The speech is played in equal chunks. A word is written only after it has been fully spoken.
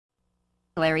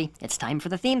Larry, it's time for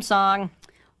the theme song.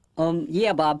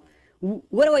 Yeah, Bob.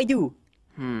 What do I do?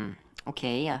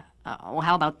 Okay, well,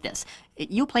 how about this?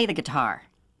 You play the guitar.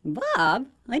 Bob,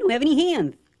 I don't have any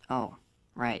hands. Oh,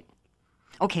 right.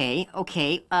 Okay,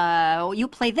 you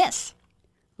play this.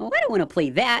 Oh, I don't want to play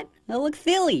that. That looks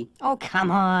silly. Oh,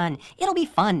 come on. It'll be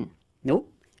fun. Nope,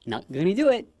 not gonna do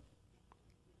it.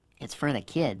 It's for the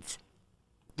kids.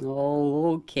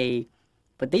 Oh, okay.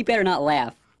 But they better not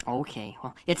laugh. Okay,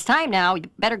 well, it's time now. You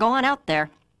better go on out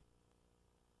there.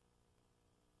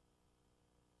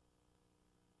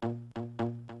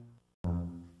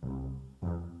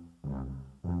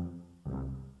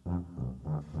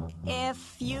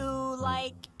 If you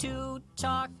like to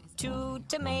talk to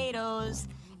tomatoes,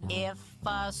 if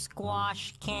a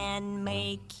squash can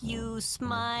make you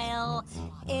smile,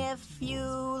 if you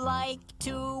like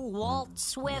to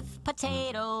waltz with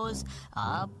potatoes,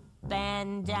 up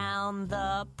and down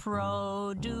the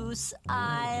produce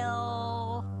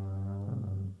aisle,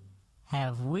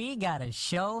 have we got a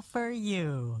show for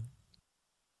you?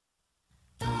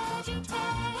 VeggieTales,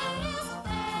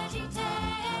 VeggieTales,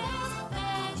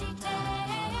 VeggieTales,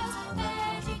 VeggieTales,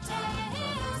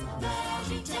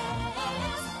 VeggieTales,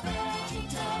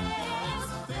 VeggieTales,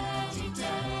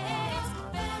 VeggieTales,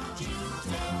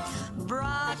 VeggieTales.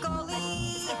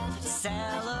 Broccoli,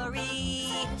 celery,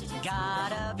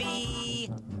 gotta be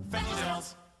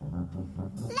VeggieTales.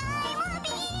 Lima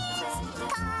beans,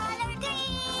 collard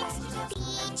greens,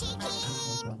 peachy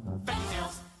keen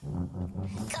VeggieTales.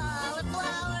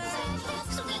 Cauliflower,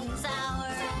 sweet and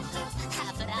sour,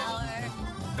 half an hour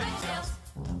VeggieTales.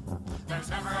 There's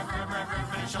never, ever, ever,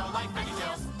 ever been a show like VeggieTales.